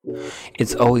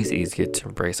It's always easier to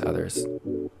embrace others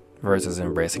versus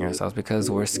embracing ourselves because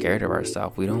we're scared of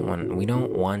ourselves. We don't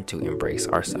want to embrace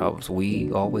ourselves.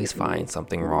 We always find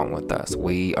something wrong with us.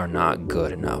 We are not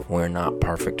good enough. We're not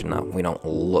perfect enough. We don't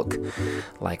look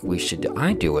like we should.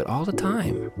 I do it all the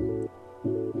time.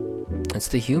 It's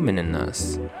the human in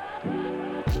us.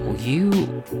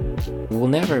 You will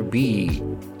never be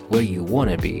where you want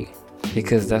to be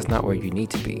because that's not where you need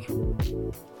to be.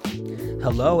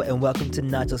 Hello and welcome to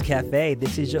Nacho's Cafe.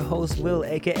 This is your host, Will,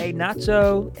 aka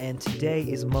Nacho, and today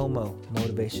is Momo,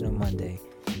 Motivational Monday,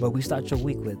 where we start your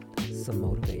week with some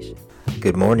motivation.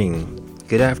 Good morning,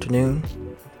 good afternoon,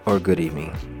 or good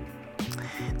evening.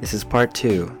 This is part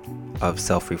 2 of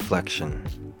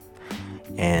self-reflection,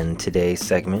 and today's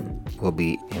segment will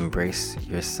be Embrace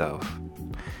Yourself.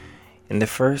 In the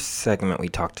first segment, we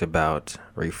talked about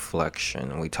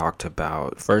reflection. We talked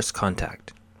about first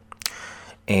contact.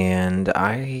 And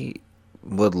I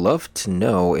would love to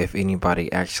know if anybody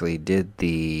actually did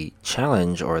the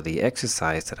challenge or the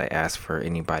exercise that I asked for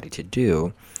anybody to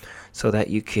do so that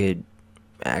you could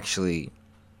actually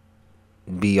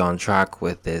be on track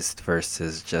with this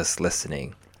versus just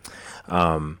listening.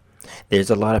 There's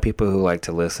a lot of people who like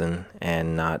to listen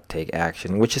and not take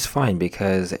action, which is fine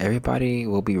because everybody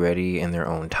will be ready in their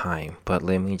own time. But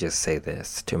let me just say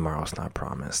this, tomorrow's not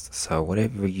promised. So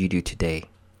whatever you do today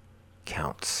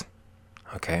counts.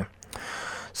 Okay?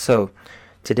 So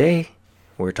today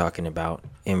we're talking about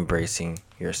embracing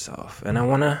yourself. And I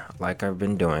want to, like I've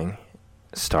been doing,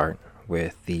 start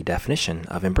with the definition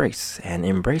of embrace. And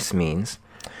embrace means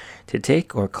to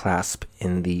take or clasp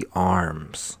in the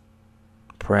arms,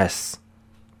 press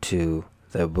to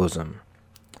the bosom.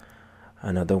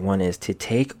 Another one is to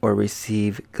take or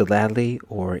receive gladly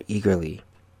or eagerly,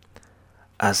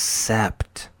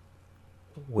 accept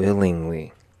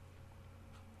willingly.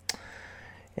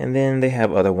 And then they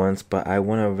have other ones, but I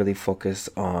want to really focus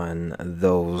on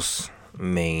those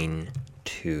main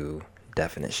two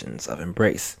definitions of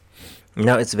embrace.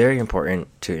 Now, it's very important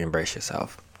to embrace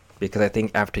yourself because I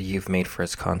think after you've made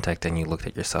first contact and you looked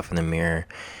at yourself in the mirror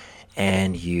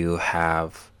and you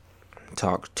have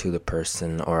talked to the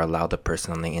person or allowed the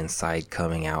person on the inside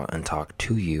coming out and talk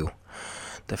to you,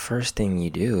 the first thing you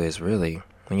do is really,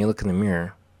 when you look in the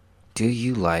mirror, do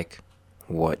you like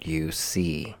what you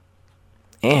see?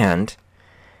 And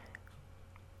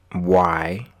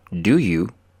why do you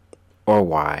or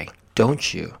why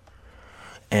don't you?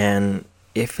 And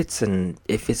if it's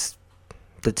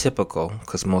the typical,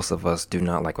 because most of us do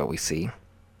not like what we see,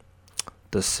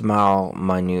 the small,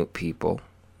 minute people,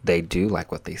 they do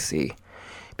like what they see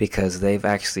because they've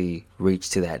actually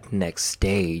reached to that next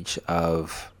stage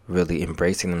of really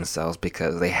embracing themselves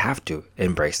because they have to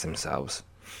embrace themselves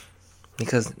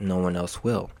because no one else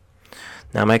will.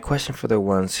 Now, my question for the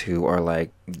ones who are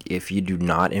like, if you do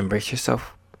not embrace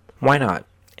yourself, why not?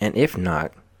 And if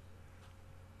not,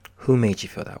 who made you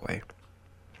feel that way?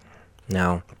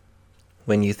 Now,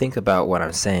 when you think about what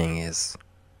I'm saying is,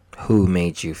 who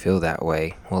made you feel that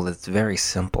way? Well, it's very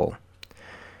simple.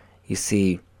 You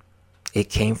see, it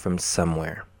came from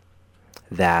somewhere.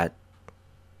 That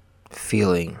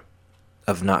feeling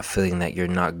of not feeling that you're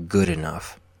not good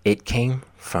enough, it came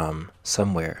from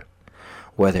somewhere.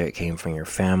 Whether it came from your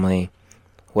family,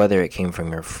 whether it came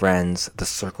from your friends, the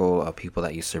circle of people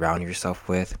that you surround yourself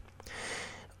with,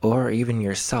 or even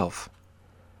yourself.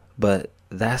 But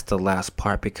that's the last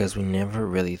part because we never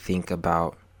really think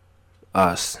about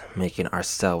us making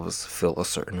ourselves feel a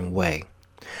certain way.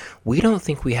 We don't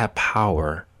think we have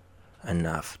power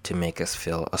enough to make us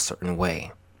feel a certain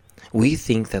way. We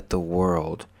think that the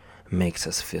world makes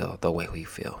us feel the way we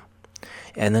feel.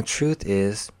 And the truth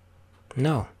is,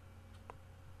 no.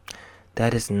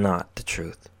 That is not the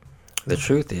truth. The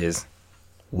truth is,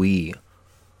 we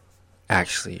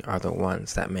actually are the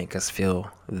ones that make us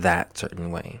feel that certain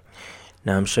way.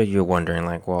 Now, I'm sure you're wondering,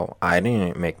 like, well, I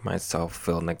didn't make myself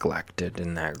feel neglected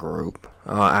in that group.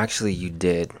 Actually, you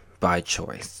did by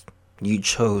choice. You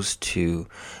chose to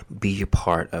be a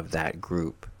part of that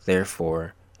group.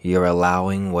 Therefore, you're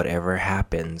allowing whatever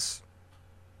happens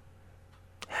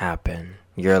happen.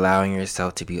 You're allowing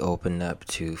yourself to be opened up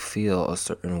to feel a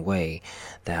certain way,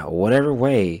 that whatever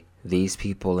way these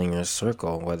people in your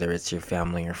circle, whether it's your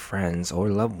family or friends or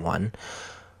loved one,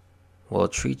 will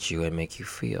treat you and make you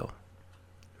feel.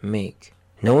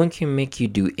 No one can make you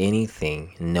do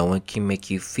anything. No one can make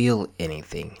you feel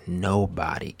anything.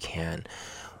 Nobody can.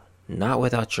 Not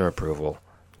without your approval.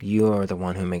 You are the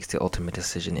one who makes the ultimate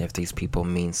decision if these people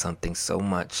mean something so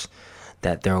much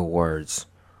that their words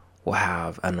will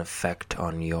have an effect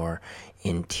on your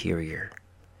interior.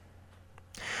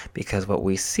 Because what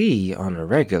we see on a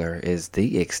regular is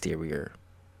the exterior.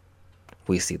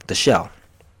 We see the shell.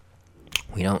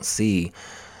 We don't see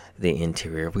the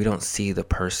interior. We don't see the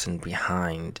person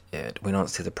behind it. We don't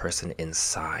see the person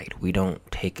inside. We don't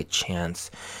take a chance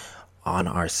on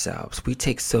ourselves. We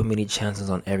take so many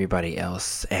chances on everybody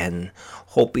else and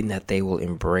hoping that they will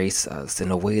embrace us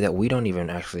in a way that we don't even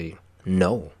actually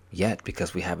know yet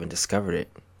because we haven't discovered it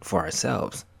for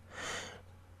ourselves.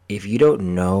 If you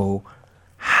don't know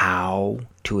how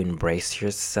to embrace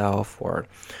yourself or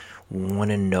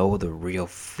want to know the real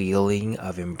feeling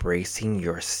of embracing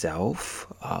yourself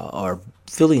or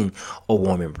feeling a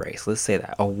warm embrace, let's say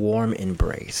that, a warm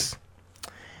embrace,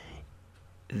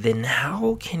 then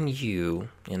how can you,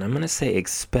 and I'm going to say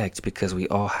expect because we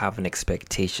all have an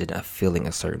expectation of feeling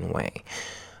a certain way,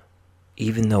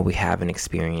 even though we haven't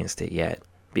experienced it yet,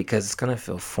 because it's going to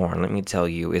feel foreign. Let me tell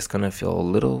you, it's going to feel a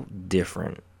little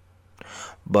different.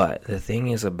 But the thing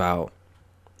is about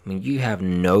when you have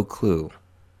no clue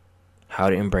how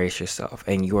to embrace yourself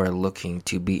and you are looking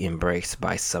to be embraced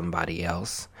by somebody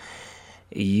else,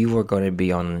 you are going to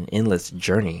be on an endless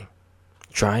journey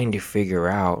trying to figure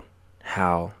out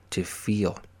how to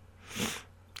feel.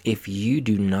 If you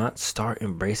do not start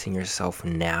embracing yourself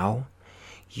now,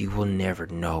 you will never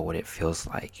know what it feels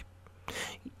like.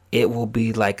 It will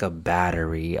be like a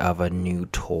battery of a new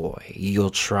toy. You'll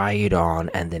try it on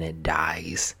and then it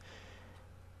dies.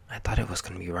 I thought it was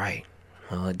going to be right.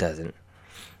 Well, it doesn't.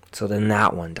 So then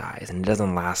that one dies and it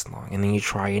doesn't last long. And then you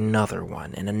try another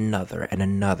one and another and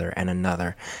another and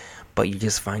another. But you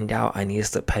just find out I need to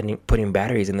start putting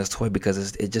batteries in this toy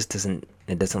because it just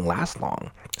doesn't last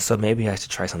long. So maybe I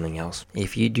should try something else.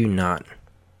 If you do not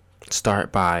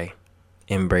start by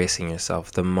embracing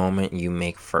yourself the moment you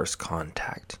make first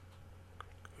contact,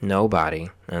 nobody,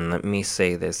 and let me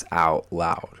say this out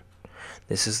loud,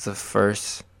 this is the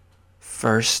first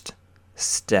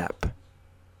step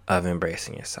of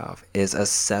embracing yourself, is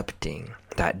accepting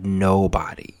that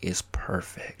nobody is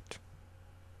perfect.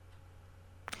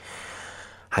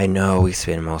 I know we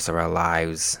spend most of our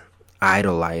lives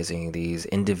idolizing these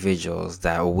individuals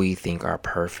that we think are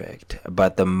perfect,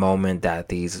 but the moment that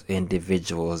these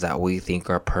individuals that we think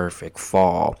are perfect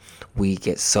fall, we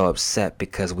get so upset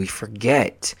because we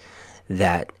forget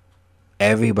that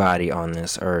everybody on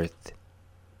this earth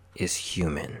is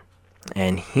human.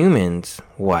 And humans,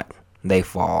 what? They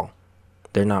fall.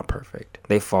 They're not perfect.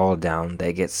 They fall down.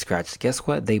 They get scratched. Guess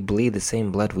what? They bleed the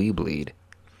same blood we bleed.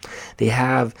 They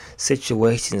have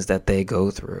situations that they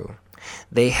go through.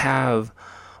 They have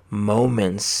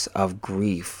moments of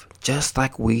grief just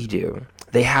like we do.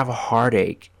 They have a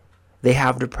heartache. They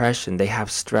have depression. They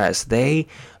have stress. They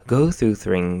go through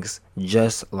things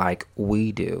just like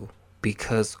we do.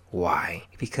 Because why?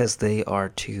 Because they are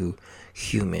too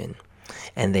human.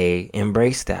 And they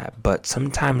embrace that. But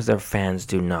sometimes their fans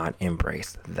do not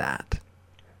embrace that.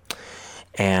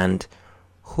 And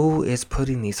who is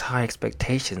putting these high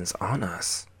expectations on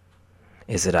us?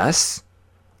 Is it us?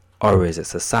 Or is it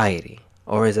society?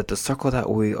 Or is it the circle that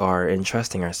we are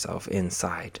entrusting ourselves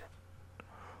inside?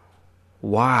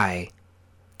 Why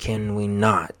can we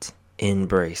not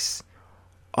embrace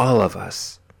all of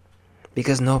us?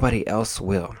 Because nobody else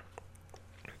will.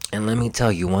 And let me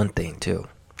tell you one thing too.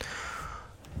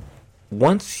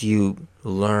 Once you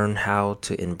learn how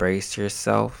to embrace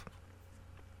yourself,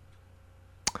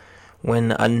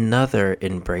 when another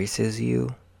embraces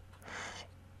you,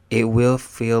 it will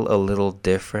feel a little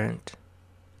different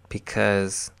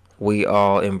because we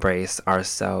all embrace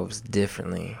ourselves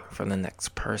differently from the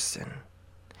next person.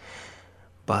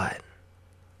 But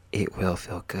it will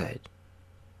feel good.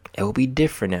 It will be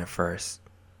different at first,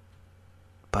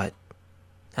 but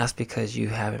that's because you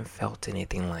haven't felt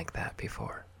anything like that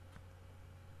before.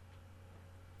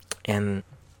 And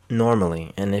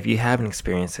normally, and if you haven't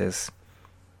experienced this,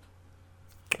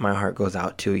 my heart goes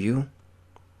out to you.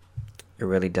 It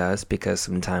really does, because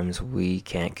sometimes we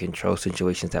can't control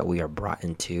situations that we are brought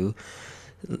into.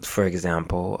 For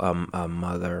example, a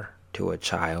mother to a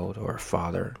child or a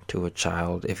father to a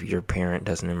child. If your parent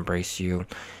doesn't embrace you,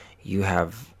 you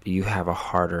have a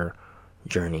harder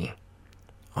journey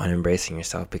on embracing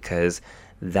yourself, because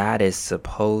that is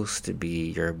supposed to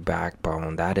be your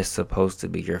backbone. That is supposed to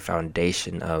be your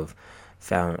foundation of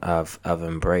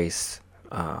embrace,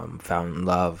 found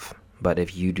love. But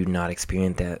if you do not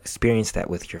experience that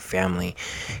with your family,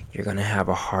 you're gonna have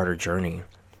a harder journey.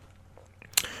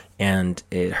 And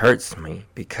it hurts me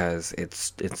because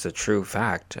it's a true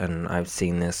fact, and I've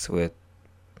seen this with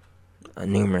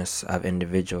numerous of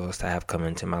individuals that have come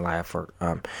into my life or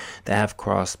that have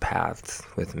crossed paths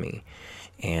with me.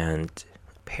 And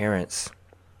parents,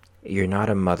 you're not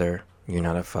a mother, You're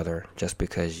not a father just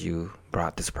because you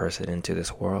brought this person into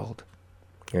this world.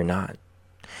 You're not.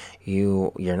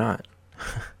 You're not.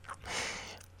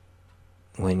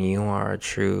 When you are a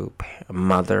true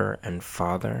mother and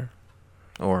father,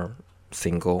 or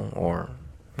single, or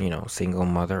single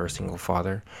mother or single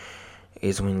father,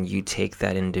 is when you take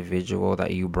that individual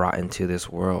that you brought into this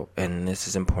world, and this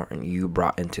is important, you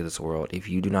brought into this world. If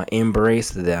you do not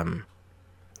embrace them,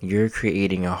 you're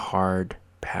creating a hard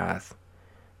path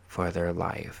for their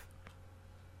life.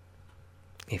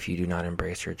 If you do not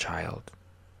embrace your child,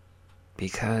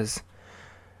 because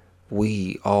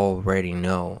we already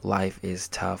know life is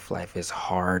tough, life is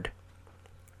hard,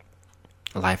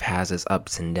 life has its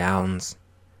ups and downs.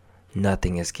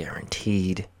 Nothing is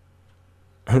guaranteed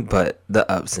but the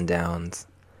ups and downs.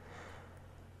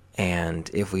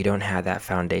 And if we don't have that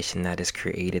foundation that is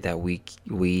created, that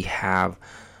we have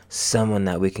someone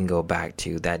that we can go back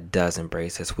to that does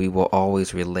embrace us, we will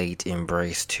always relate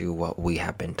embrace to what we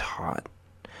have been taught.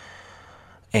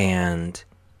 And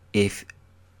if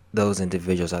those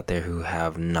individuals out there who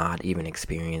have not even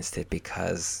experienced it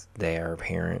because their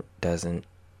parent doesn't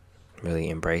really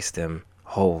embrace them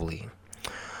wholly,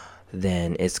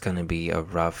 then it's going to be a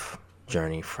rough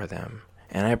journey for them.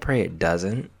 And I pray it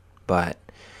doesn't, but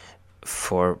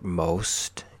for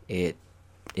most, it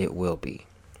will be,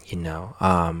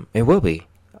 it will be.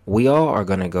 We all are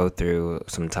going to go through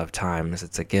some tough times.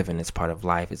 It's a given. It's part of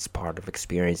life. It's part of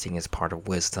experiencing. It's part of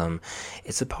wisdom.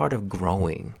 It's a part of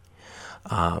growing.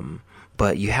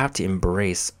 But you have to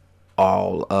embrace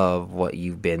all of what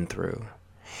you've been through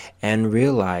and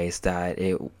realize that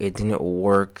it didn't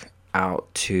work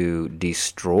out to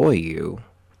destroy you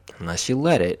unless you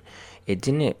let it. It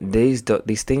didn't.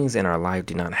 These things in our life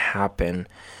do not happen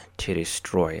to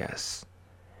destroy us.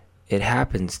 It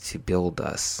happens to build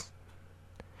us.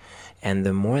 And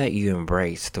the more that you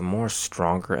embrace, the more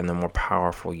stronger and the more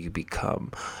powerful you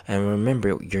become. And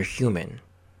remember, you're human.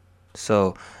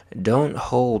 So don't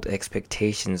hold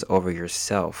expectations over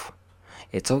yourself.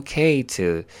 It's okay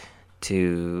to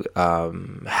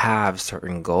have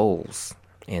certain goals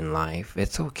in life.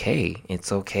 It's okay.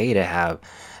 It's okay to have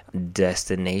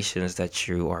destinations that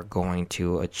you are going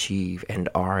to achieve and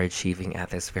are achieving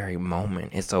at this very moment.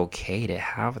 It's okay to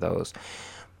have those.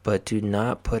 But do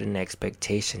not put an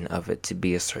expectation of it to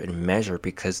be a certain measure,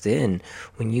 because then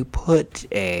when you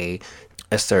put a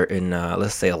certain,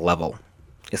 let's say a level,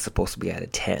 it's supposed to be at a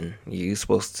 10. You're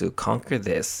supposed to conquer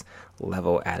this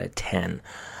level at a 10,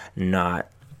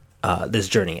 not this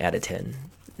journey at a 10,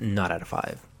 not at a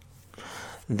 5.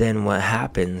 Then what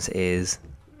happens is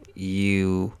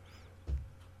you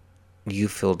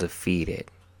feel defeated,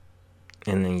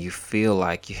 and then you feel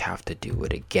like you have to do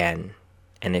it again.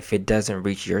 And if it doesn't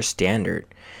reach your standard,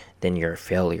 then you're a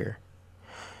failure.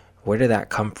 Where did that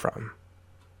come from?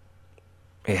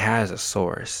 It has a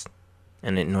source,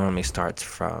 and it normally starts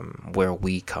from where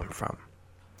we come from.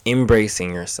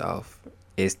 Embracing yourself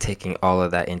is taking all of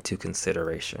that into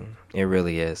consideration. It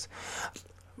really is.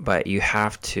 But you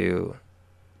have to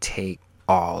take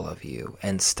all of you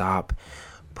and stop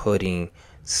putting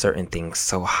certain things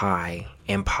so high,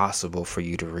 impossible for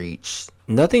you to reach.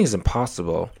 Nothing is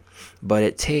impossible, but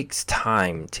it takes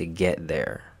time to get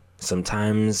there.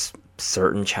 Sometimes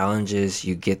certain challenges,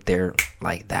 you get there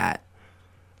like that.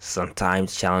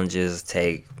 Sometimes challenges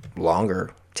take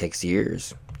longer, takes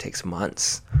years, takes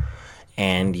months,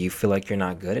 and you feel like you're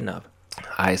not good enough.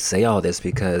 I say all this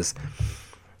because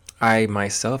I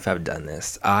myself have done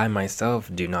this. I myself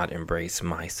do not embrace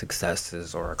my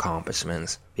successes or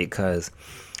accomplishments because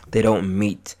they don't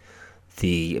meet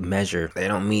the measure. They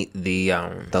don't meet the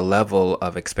level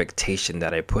of expectation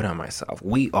that I put on myself.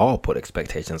 We all put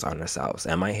expectations on ourselves.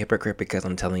 Am I a hypocrite because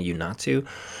I'm telling you not to?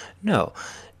 No.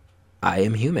 I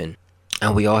am human,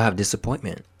 and we all have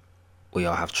disappointment. We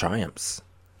all have triumphs.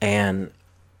 And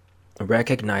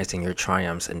recognizing your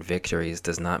triumphs and victories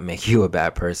does not make you a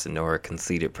bad person or a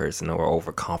conceited person or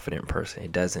overconfident person.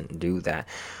 It doesn't do that.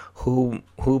 Who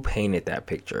painted that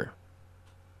picture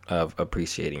of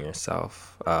appreciating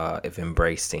yourself, of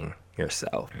embracing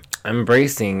yourself?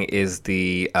 Embracing is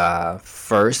the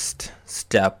first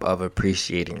step of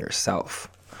appreciating yourself.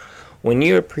 When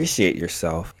you appreciate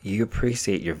yourself, you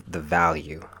appreciate the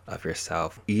value of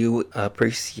yourself. You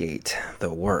appreciate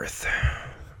the worth.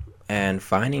 And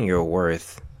finding your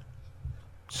worth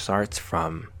starts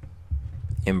from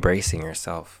embracing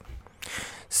yourself.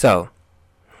 So,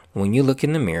 when you look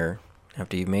in the mirror,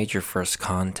 after you've made your first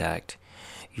contact,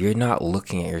 you're not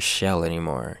looking at your shell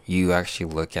anymore. You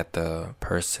actually look at the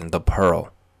person, the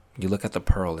pearl. You look at the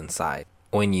pearl inside.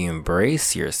 When you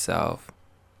embrace yourself,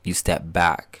 you step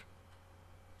back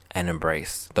and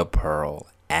embrace the pearl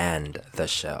and the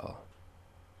shell.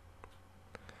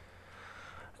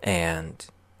 And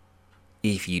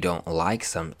if you don't like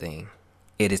something,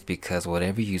 it is because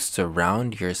whatever you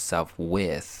surround yourself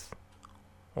with,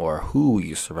 or who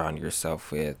you surround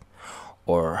yourself with,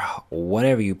 or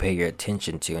whatever you pay your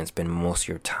attention to and spend most of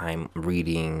your time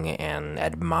reading and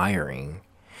admiring,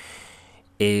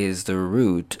 is the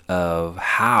root of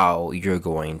how you're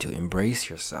going to embrace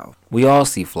yourself. We all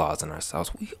see flaws in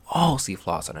ourselves.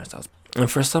 And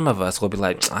for some of us, we'll be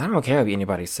like, I don't care what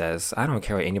anybody says. I don't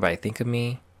care what anybody think of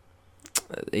me.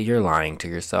 You're lying to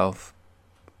yourself.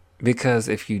 Because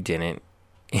if you didn't,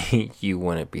 you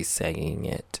wouldn't be saying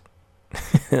it.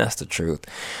 That's the truth.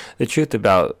 The truth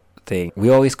about things, we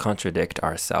always contradict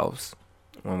ourselves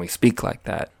when we speak like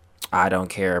that. I don't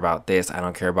care about this. I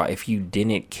don't care about. If you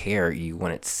didn't care, you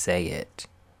wouldn't say it.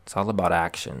 It's all about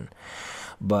action.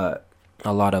 But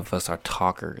a lot of us are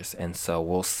talkers. And so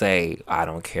we'll say, I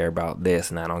don't care about this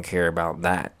and I don't care about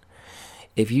that.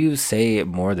 If you say it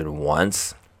more than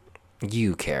once,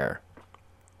 you care.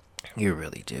 You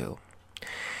really do.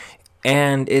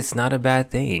 And it's not a bad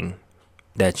thing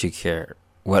that you care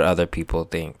what other people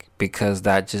think, because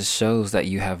that just shows that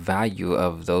you have value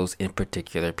of those in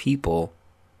particular people,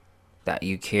 that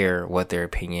you care what their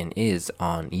opinion is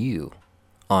on you,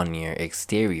 on your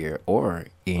exterior or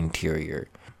interior,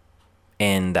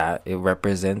 and that it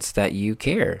represents that you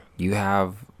care. You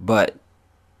have, but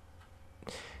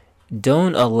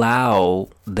don't allow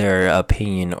their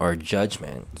opinion or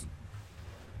judgment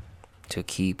to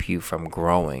keep you from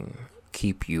growing,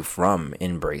 keep you from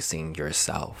embracing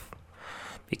yourself.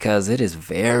 Because it is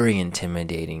very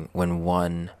intimidating when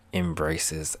one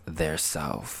embraces their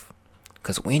self.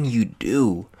 Because when you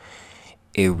do,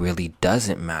 it really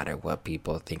doesn't matter what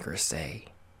people think or say.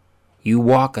 You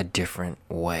walk a different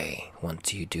way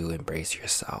once you do embrace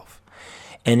yourself.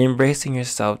 And embracing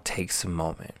yourself takes a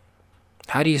moment.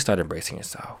 How do you start embracing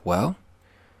yourself? Well,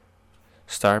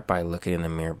 start by looking in the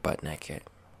mirror butt naked.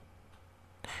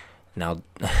 Now,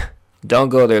 don't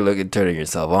go there turning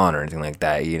yourself on or anything like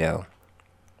that, you know.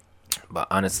 But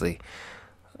honestly,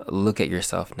 look at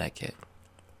yourself naked.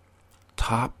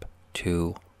 Top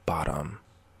to bottom.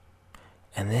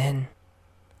 And then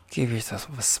give yourself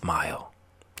a smile.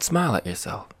 Smile at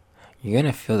yourself. You're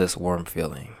going to feel this warm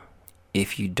feeling.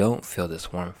 If you don't feel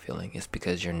this warm feeling, it's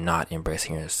because you're not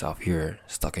embracing yourself. You're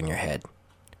stuck in your head.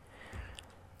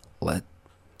 Let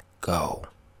go.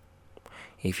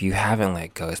 If you haven't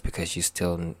let go, it's because you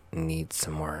still need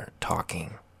some more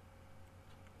talking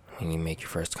when you make your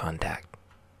first contact.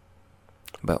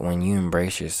 But when you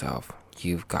embrace yourself,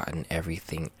 you've gotten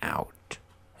everything out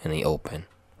in the open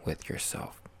with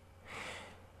yourself.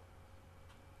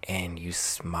 And you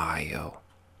smile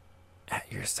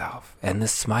at yourself. And the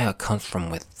smile comes from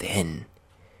within.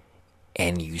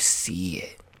 And you see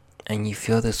it. And you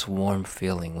feel this warm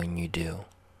feeling when you do.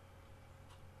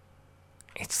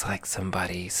 It's like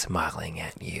somebody smiling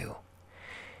at you.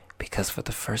 Because for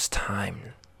the first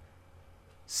time,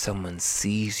 someone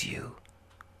sees you.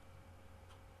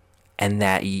 And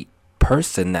that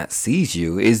person that sees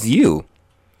you is you.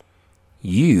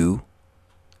 You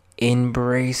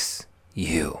embrace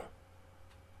you.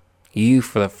 You,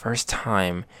 for the first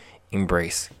time,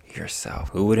 embrace yourself.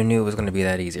 Who would have knew it was going to be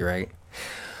that easy, right?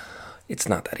 It's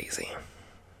not that easy.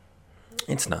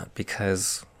 It's not,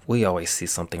 because we always see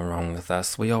something wrong with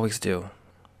us. We always do.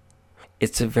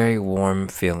 It's a very warm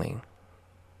feeling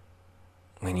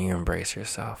when you embrace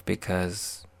yourself,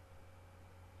 because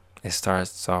it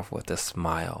starts off with a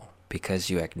smile, because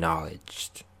you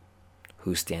acknowledged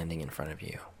who's standing in front of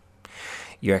you.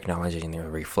 You're acknowledging their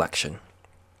reflection.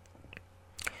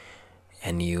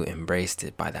 And you embraced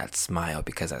it by that smile,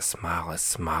 because that smile is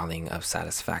smiling of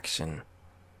satisfaction.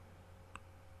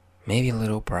 Maybe a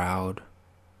little proud.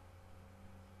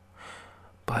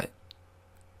 But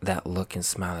that look and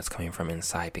smile is coming from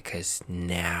inside, because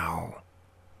now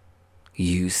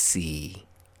you see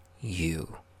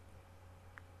you.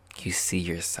 You see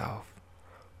yourself.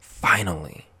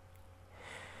 Finally.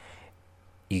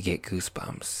 You get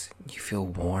goosebumps. You feel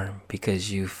warm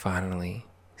because you finally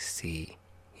see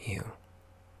you.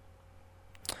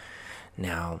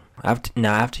 Now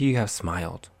after you have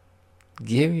smiled,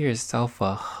 give yourself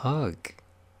a hug.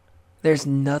 There's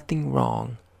nothing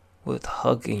wrong with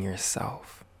hugging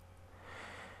yourself.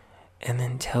 And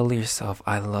then tell yourself,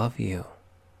 I love you.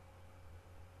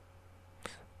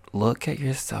 Look at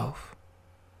yourself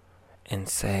and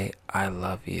say, I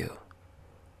love you.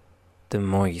 The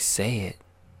more you say it,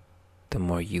 the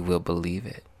more you will believe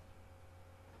it.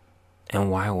 And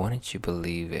why wouldn't you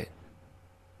believe it?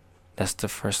 That's the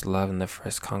first love and the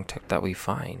first contact that we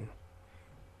find.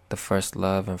 the first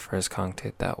love and first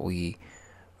contact that we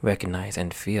recognize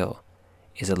and feel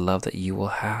is a love that you will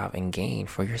have and gain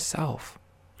for yourself.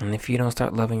 And if you don't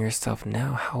start loving yourself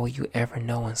now, how will you ever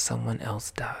know when someone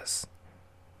else does?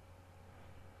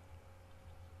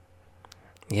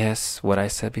 Yes, what I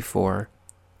said before,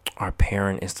 our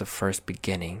parent is the first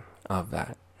beginning of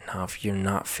that. Now, if you're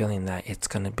not feeling that, it's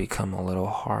going to become a little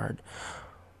hard.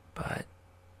 But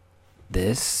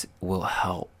this will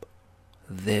help.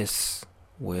 This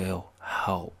will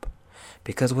help.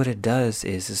 Because what it does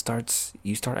is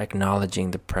you start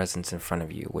acknowledging the presence in front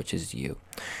of you, which is you.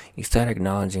 You start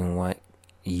acknowledging what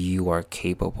you are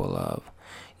capable of.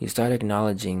 You start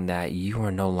acknowledging that you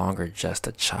are no longer just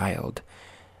a child.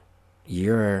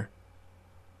 You're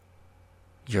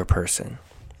your person.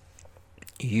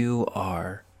 You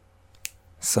are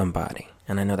somebody.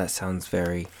 And I know that sounds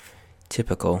very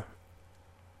typical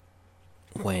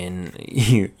when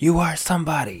you are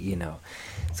somebody,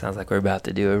 Sounds like we're about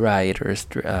to do a riot or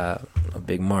a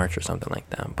big march or something like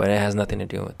that. But it has nothing to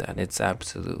do with that. It's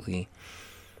absolutely,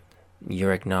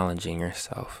 you're acknowledging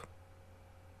yourself.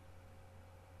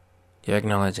 You're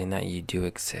acknowledging that you do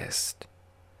exist.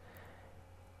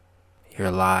 You're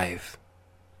alive.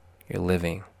 You're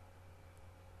living.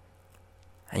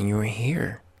 And you're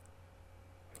here.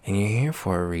 And you're here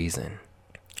for a reason.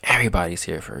 Everybody's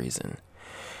here for a reason.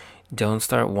 Don't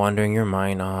start wandering your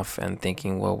mind off and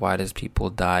thinking, well, why does people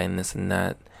die and this and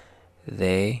that?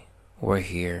 They were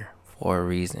here for a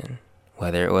reason.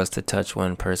 Whether it was to touch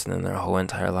one person in their whole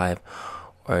entire life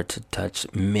or to touch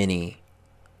many.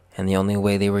 And the only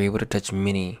way they were able to touch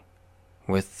many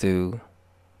was through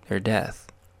their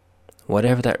death.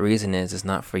 Whatever that reason is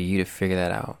not for you to figure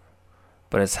that out.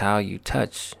 But it's how you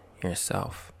touch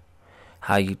yourself.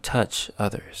 How you touch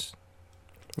others.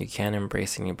 You can't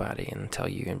embrace anybody until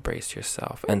you embrace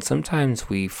yourself. And sometimes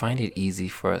we find it easy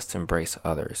for us to embrace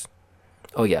others.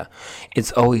 Oh yeah,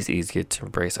 it's always easier to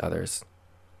embrace others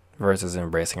versus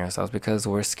embracing ourselves because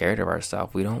we're scared of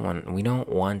ourselves. We don't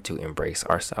want to embrace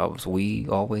ourselves. We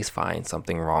always find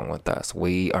something wrong with us.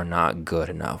 We are not good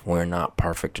enough. We're not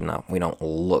perfect enough. We don't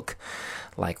look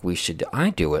like we should. I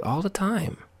do it all the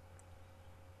time.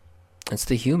 It's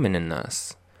the human in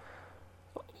us.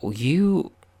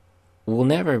 You will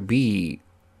never be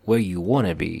where you want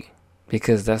to be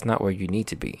because that's not where you need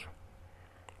to be.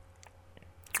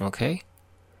 Okay?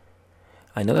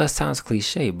 I know that sounds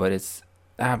cliche, but it's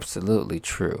absolutely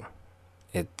true.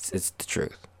 It's the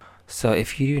truth. So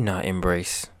if you do not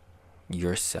embrace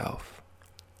yourself,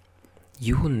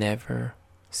 you will never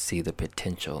see the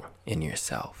potential in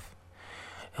yourself.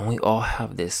 And we all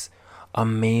have this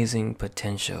amazing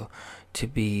potential to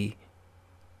be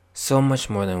so much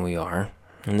more than we are.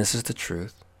 And this is the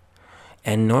truth.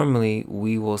 And normally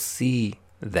we will see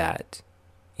that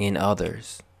in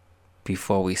others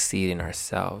before we see it in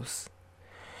ourselves.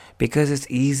 Because it's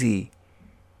easy.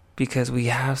 Because we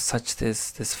have such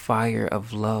this fire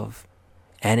of love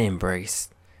and embrace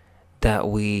that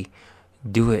we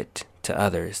do it to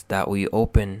others, that we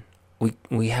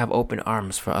have open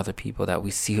arms for other people that we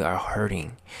see are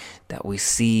hurting, that we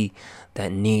see that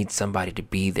need somebody to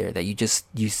be there, that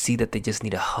you see that they just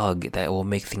need a hug that will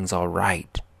make things all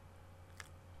right.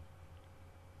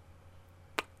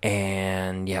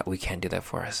 And yet we can't do that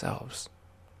for ourselves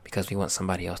because we want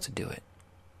somebody else to do it.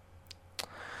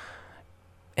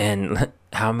 And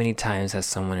how many times has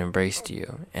someone embraced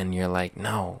you and you're like,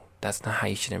 no, that's not how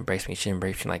you should embrace me. You should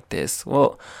embrace me like this.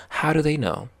 Well, how do they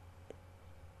know?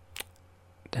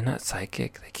 They're not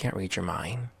psychic. They can't read your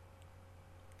mind.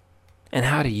 And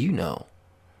how do you know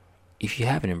if you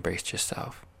haven't embraced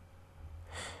yourself?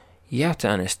 You have to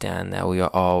understand that we are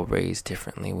all raised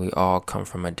differently. We all come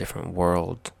from a different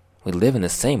world. We live in the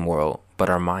same world, but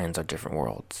our minds are different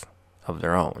worlds of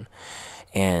their own.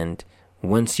 And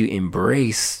once you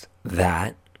embrace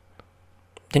that,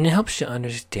 then it helps you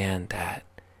understand that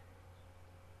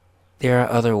there are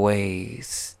other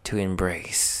ways to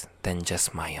embrace than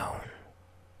just my own.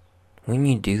 When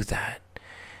you do that,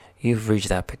 you've reached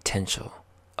that potential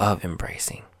of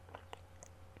embracing.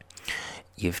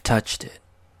 You've touched it.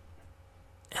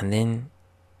 And then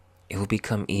it will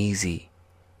become easy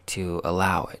to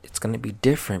allow it. It's going to be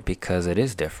different because it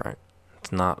is different.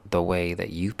 It's not the way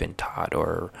that you've been taught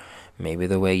or maybe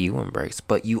the way you embrace.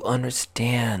 But you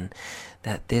understand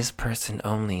that this person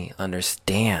only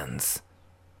understands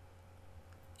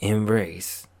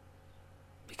embrace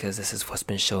because this is what's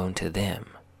been shown to them.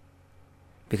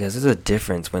 Because there's a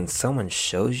difference when someone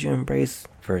shows you embrace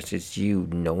versus you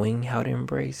knowing how to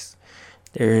embrace.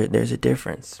 There's a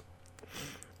difference.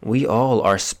 We all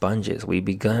are sponges. We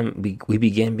began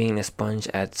being a sponge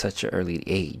at such an early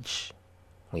age.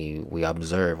 We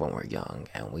observe when we're young,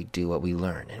 and we do what we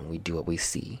learn, and we do what we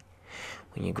see.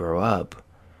 When you grow up,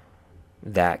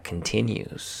 that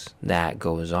continues, that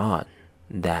goes on,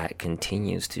 that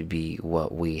continues to be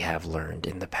what we have learned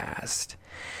in the past.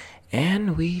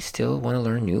 And we still want to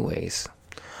learn new ways.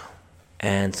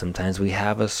 And sometimes we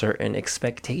have a certain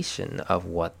expectation of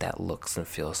what that looks and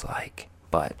feels like.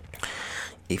 But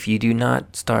if you do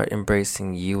not start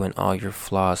embracing you and all your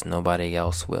flaws, nobody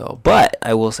else will. But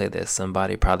I will say this,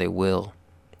 somebody probably will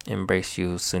embrace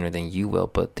you sooner than you will.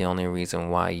 But the only reason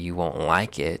why you won't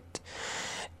like it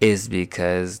is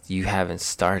because you haven't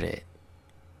started.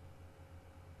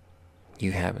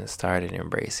 You haven't started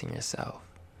embracing yourself.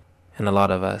 And a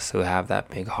lot of us who have that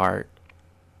big heart,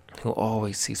 who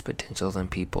always sees potentials in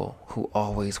people, who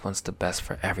always wants the best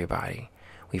for everybody,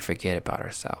 we forget about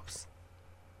ourselves.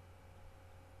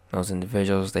 Those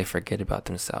individuals, they forget about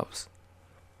themselves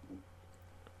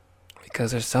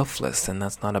because they're selfless, and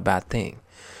that's not a bad thing.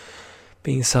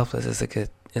 Being selfless is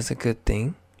a good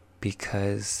thing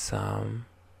because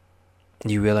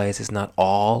you realize it's not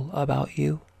all about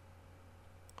you,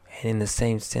 and in the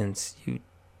same sense, you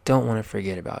don't want to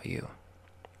forget about you.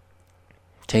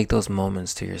 Take those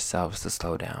moments to yourselves to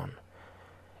slow down,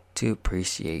 to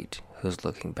appreciate who's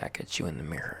looking back at you in the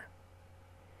mirror.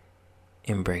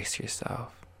 Embrace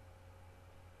yourself.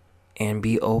 And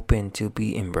be open to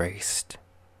be embraced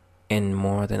in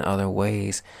more than other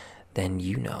ways than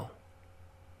you know.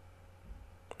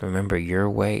 Remember, your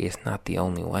way is not the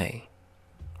only way.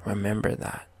 Remember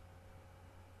that.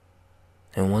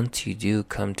 And once you do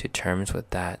come to terms with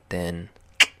that, then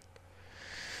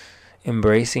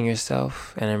embracing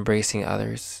yourself and embracing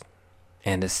others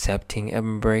and accepting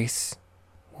embrace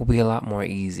will be a lot more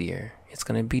easier. It's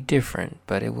going to be different,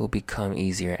 but it will become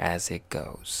easier as it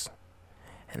goes.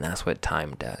 And that's what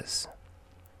time does.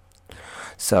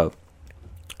 So,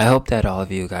 I hope that all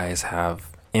of you guys have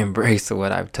embraced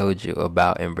what I've told you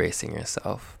about embracing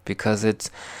yourself. Because it's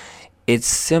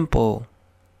simple,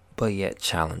 but yet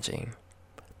challenging.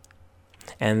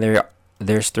 And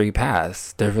there's 3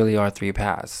 paths. There really are 3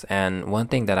 paths. And one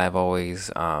thing that I've always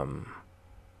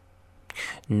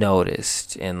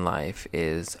noticed in life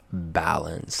is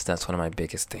balance. That's one of my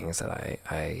biggest things that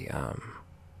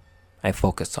I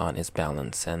focus on is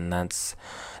balance, and that's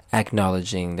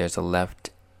acknowledging there's a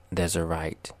left, there's a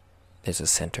right, there's a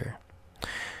center.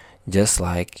 Just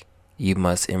like you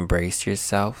must embrace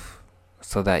yourself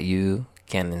so that you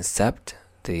can accept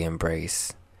the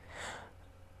embrace,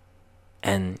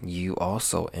 and you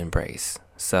also embrace.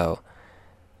 So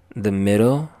the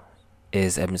middle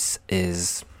is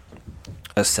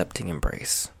accepting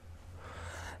embrace.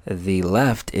 The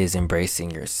left is embracing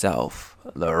yourself.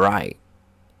 The right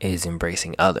is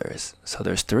embracing others. So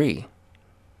there's 3.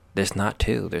 There's not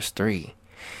 2, there's 3.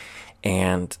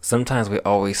 And sometimes we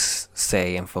always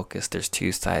say and focus there's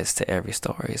 2 sides to every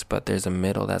story, but there's a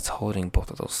middle that's holding both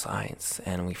of those sides,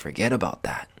 and we forget about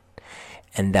that.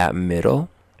 And that middle,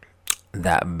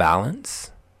 that balance,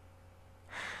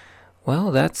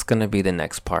 well, that's going to be the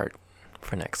next part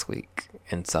for next week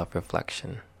in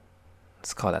self-reflection.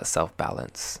 Let's call that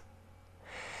self-balance.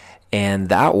 And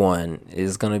that one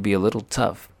is going to be a little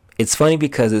tough. It's funny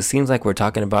because it seems like we're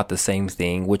talking about the same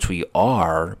thing, which we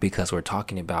are, because we're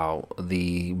talking about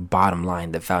the bottom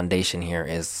line. The foundation here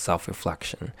is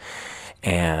self-reflection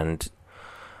and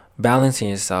balancing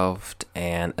yourself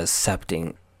and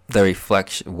accepting the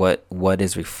reflection, what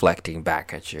is reflecting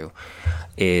back at you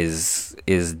is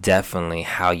definitely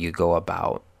how you go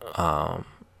about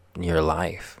your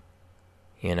life,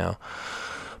 you know.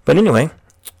 But anyway,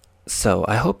 so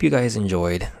I hope you guys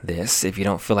enjoyed this. If you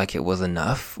don't feel like it was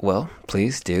enough, well,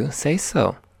 please do say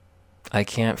so. I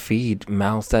can't feed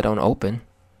mouths that don't open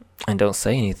and don't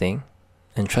say anything.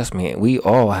 And trust me, we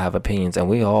all have opinions and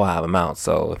we all have a mouth.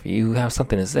 So if you have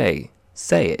something to say,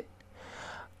 say it.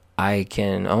 I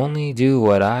can only do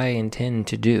what I intend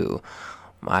to do.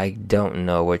 I don't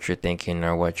know what you're thinking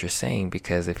or what you're saying,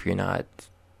 because if you're not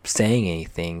saying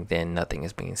anything, then nothing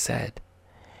is being said.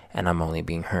 And I'm only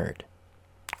being heard,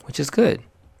 which is good.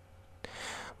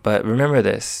 But remember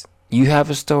this. You have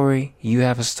a story, you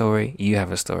have a story, you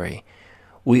have a story.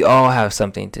 We all have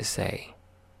something to say.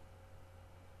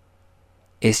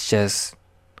 It's just,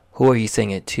 who are you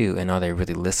saying it to, and are they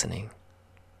really listening?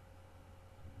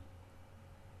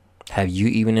 Have you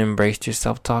even embraced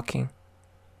yourself talking?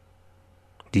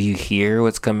 Do you hear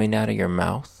what's coming out of your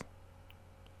mouth?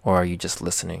 Or are you just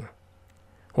listening?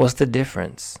 What's the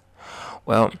difference?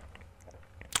 Well,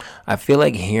 I feel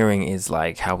like hearing is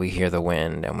like how we hear the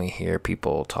wind and we hear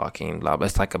people talking, blah, blah.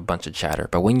 It's like a bunch of chatter.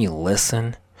 But when you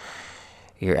listen,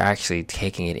 you're actually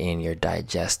taking it in, you're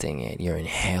digesting it, you're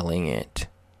inhaling it.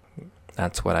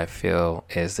 That's what I feel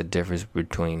is the difference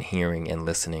between hearing and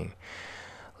listening.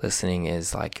 Listening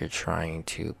is like you're trying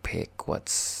to pick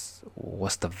what's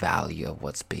the value of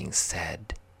what's being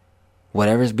said.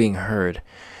 Whatever's being heard,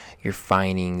 you're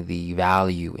finding the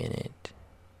value in it.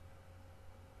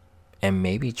 And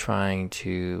maybe trying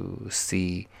to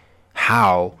see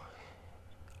how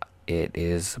it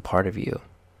is a part of you.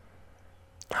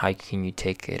 How can you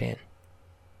take it in?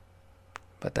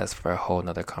 But that's for a whole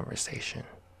nother conversation.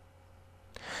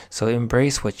 So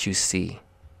embrace what you see.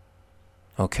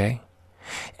 Okay?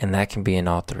 And that can be in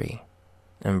all three.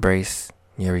 Embrace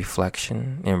your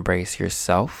reflection. Embrace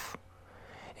yourself.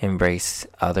 Embrace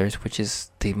others, which is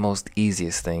the most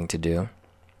easiest thing to do.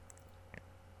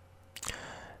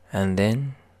 And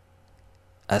then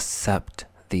accept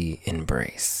the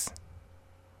embrace.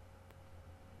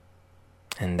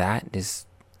 And that is,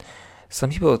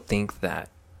 some people think that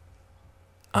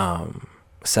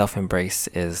self-embrace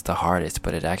is the hardest,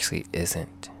 but it actually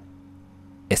isn't.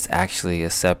 It's actually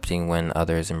accepting when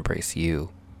others embrace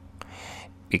you,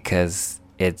 because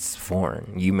it's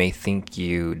foreign. You may think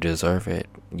you deserve it.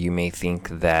 You may think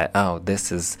that, oh,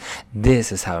 this is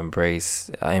how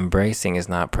embracing is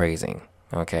not praising.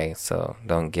 Okay, so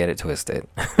don't get it twisted.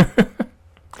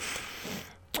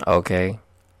 Okay.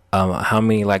 How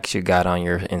many likes you got on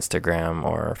your Instagram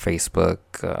or Facebook,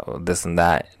 this and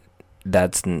that?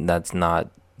 That's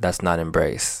not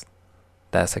embrace.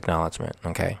 That's acknowledgement,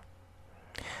 okay?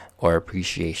 Or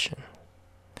appreciation.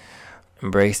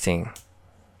 Embracing,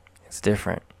 it's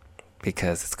different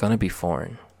because it's gonna be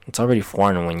foreign. It's already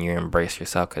foreign when you embrace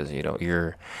yourself, because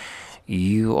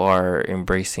you are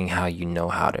embracing how you know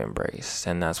how to embrace,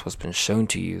 and that's what's been shown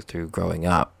to you through growing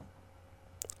up.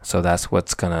 So that's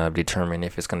what's going to determine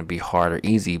if it's going to be hard or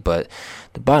easy. But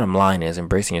the bottom line is,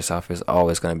 embracing yourself is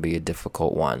always going to be a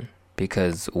difficult one,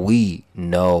 because we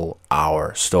know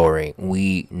our story.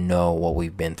 We know what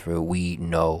we've been through. We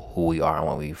know who we are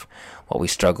and what we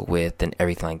struggle with and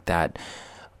everything like that.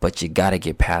 But you got to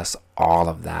get past all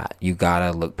of that. You got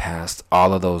to look past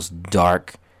all of those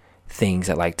dark things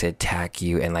that like to attack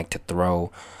you and like to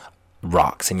throw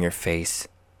rocks in your face,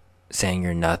 saying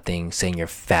you're nothing, saying you're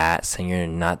fat, saying you're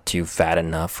not too fat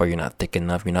enough, or you're not thick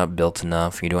enough, you're not built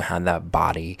enough, you don't have that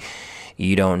body,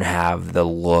 you don't have the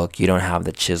look, you don't have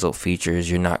the chiseled features,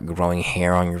 you're not growing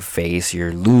hair on your face,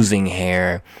 you're losing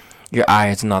hair, your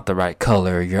eyes are not the right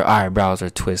color, your eyebrows are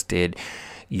twisted,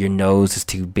 your nose is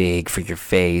too big for your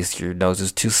face, your nose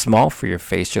is too small for your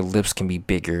face, your lips can be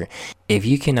bigger. If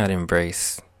you cannot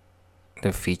embrace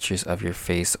the features of your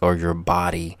face or your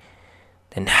body,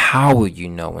 then how will you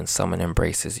know when someone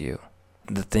embraces you?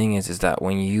 The thing is that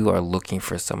when you are looking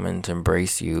for someone to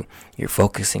embrace you, you're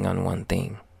focusing on one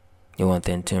thing. You want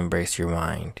them to embrace your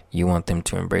mind. You want them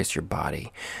to embrace your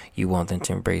body. You want them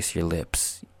to embrace your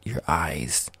lips, your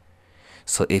eyes.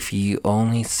 So if you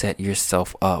only set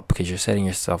yourself up, because you're setting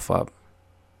yourself up,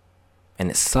 and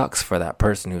it sucks for that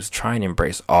person who's trying to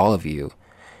embrace all of you,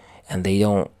 and they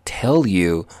don't tell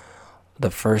you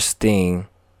the first thing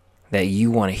that you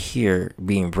want to hear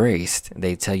be embraced.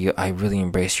 They tell you, I really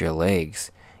embrace your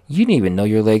legs. You didn't even know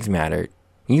your legs mattered.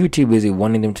 You were too busy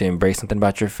wanting them to embrace something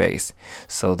about your face.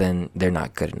 So then they're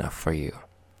not good enough for you.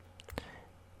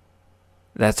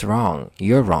 That's wrong.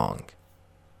 You're wrong.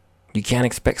 You can't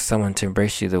expect someone to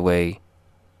embrace you the way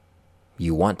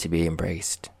you want to be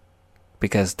embraced,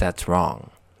 because that's wrong.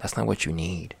 That's not what you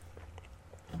need.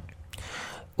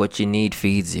 What you need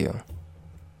feeds you.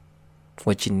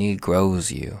 What you need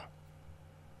grows you.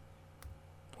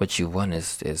 What you want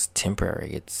is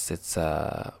temporary. It's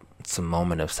a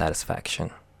moment of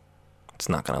satisfaction. It's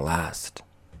not gonna last.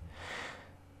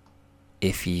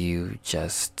 If you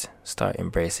just start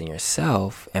embracing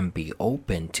yourself and be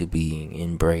open to being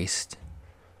embraced,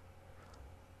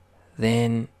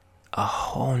 then a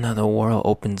whole nother world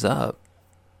opens up.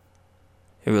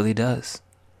 It really does.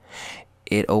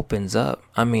 It opens up.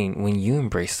 I mean, when you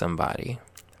embrace somebody,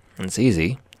 it's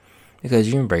easy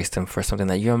because you embrace them for something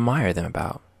that you admire them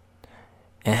about.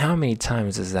 And how many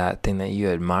times is that thing that you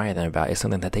admire them about is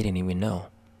something that they didn't even know?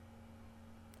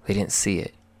 They didn't see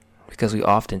it. Because we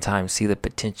oftentimes see the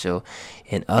potential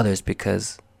in others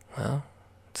because, well,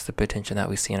 it's the potential that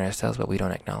we see in ourselves, but we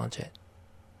don't acknowledge it.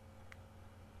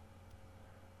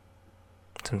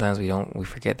 Sometimes we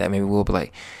forget that. Maybe we'll be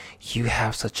like, you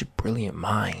have such a brilliant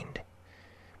mind.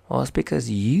 Well, it's because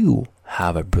you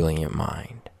have a brilliant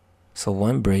mind. So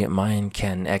one brilliant mind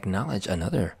can acknowledge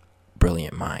another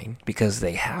brilliant mind because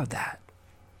they have that.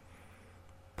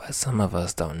 But some of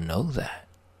us don't know that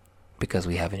because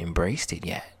we haven't embraced it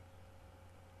yet.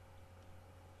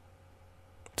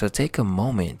 So take a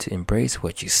moment to embrace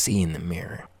what you see in the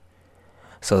mirror.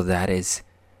 So that is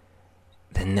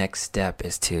the next step,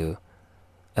 is to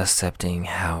accepting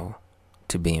how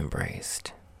to be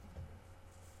embraced.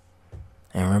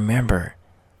 And remember,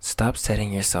 stop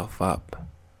setting yourself up.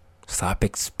 Stop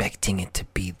expecting it to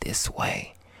be this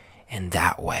way and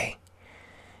that way.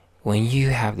 When you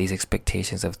have these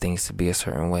expectations of things to be a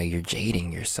certain way, you're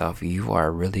jading yourself. You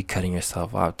are really cutting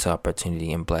yourself off to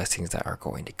opportunity and blessings that are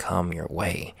going to come your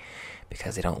way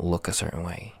because they don't look a certain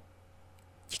way.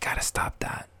 You gotta stop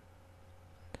that.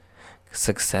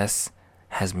 Success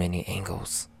has many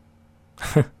angles.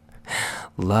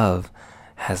 Love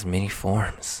has many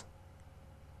forms.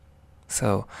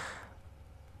 So,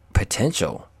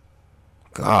 potential,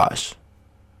 gosh,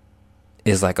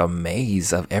 is like a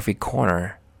maze of every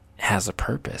corner has a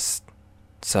purpose.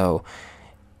 So,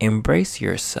 embrace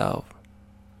yourself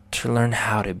to learn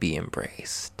how to be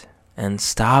embraced. And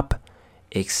stop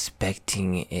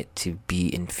expecting it to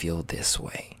be and feel this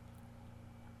way.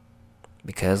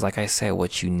 Because like I said,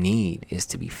 what you need is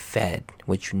to be fed.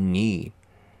 What you need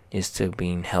is to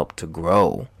being helped to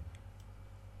grow.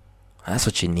 That's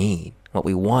what you need. What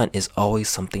we want is always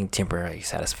something temporary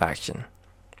satisfaction.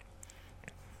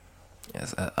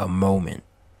 Yes, a moment.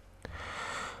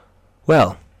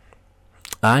 Well,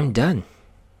 I'm done.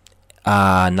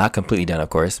 Not completely done, of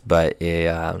course, but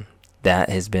that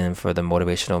has been for the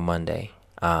Motivational Monday.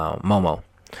 Momo.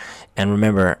 And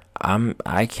remember,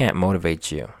 I can't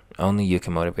motivate you. Only you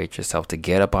can motivate yourself to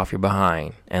get up off your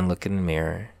behind and look in the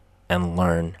mirror and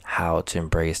learn how to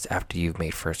embrace after you've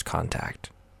made first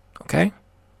contact. Okay?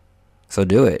 So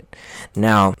do it.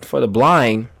 Now, for the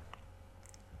blind,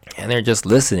 and they're just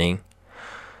listening,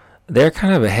 they're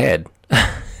kind of ahead.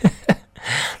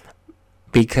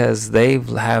 Because they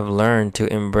have learned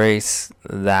to embrace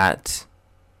that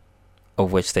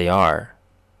of which they are,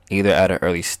 either at an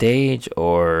early stage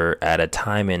or at a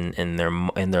time in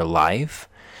their life.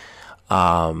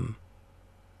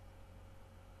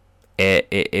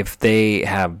 If they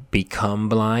have become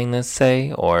blind, let's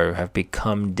say, or have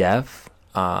become deaf,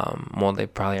 well, they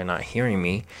probably are not hearing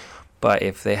me. But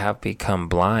if they have become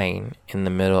blind in the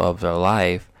middle of their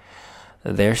life,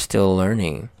 they're still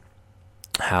learning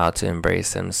how to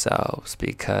embrace themselves,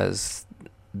 because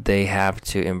they have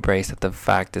to embrace that the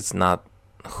fact it's not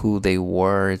who they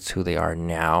were, it's who they are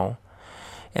now.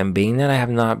 And being that I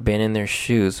have not been in their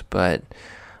shoes, but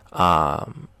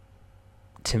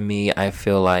to me, I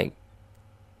feel like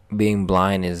being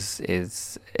blind is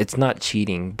it's not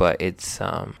cheating, but it's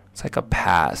like a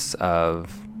pass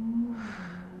of,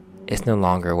 it's no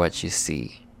longer what you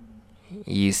see.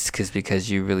 Because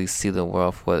you really see the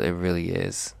world for what it really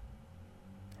is.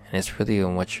 And it's really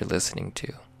on what you're listening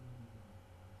to.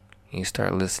 You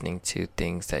start listening to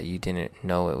things that you didn't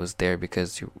know it was there,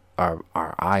 because our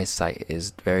eyesight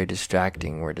is very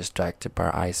distracting. We're distracted by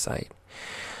our eyesight.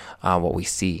 What we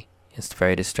see is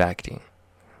very distracting.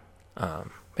 But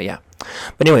yeah.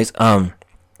 But anyways,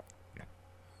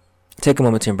 take a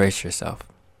moment to embrace yourself.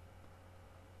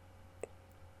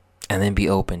 And then be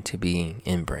open to being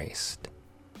embraced.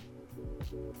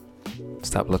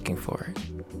 Stop looking for it.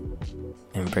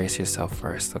 Embrace yourself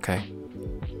first, okay?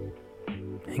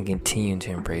 And continue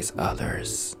to embrace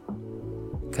others.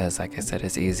 Because like I said,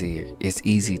 it's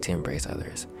easy to embrace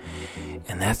others.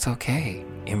 And that's okay.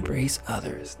 Embrace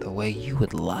others the way you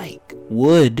would like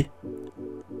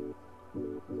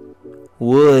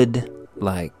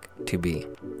to be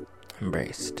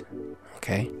embraced.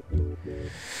 Okay?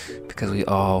 Because we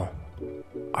all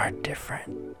are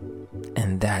different.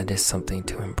 And that is something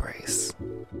to embrace.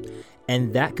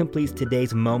 And that completes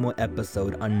today's Momo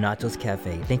episode on Nachos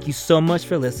Cafe. Thank you so much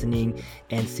for listening,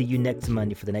 and see you next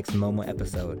Monday for the next Momo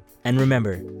episode. And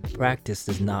remember, practice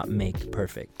does not make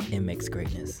perfect. It makes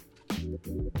greatness.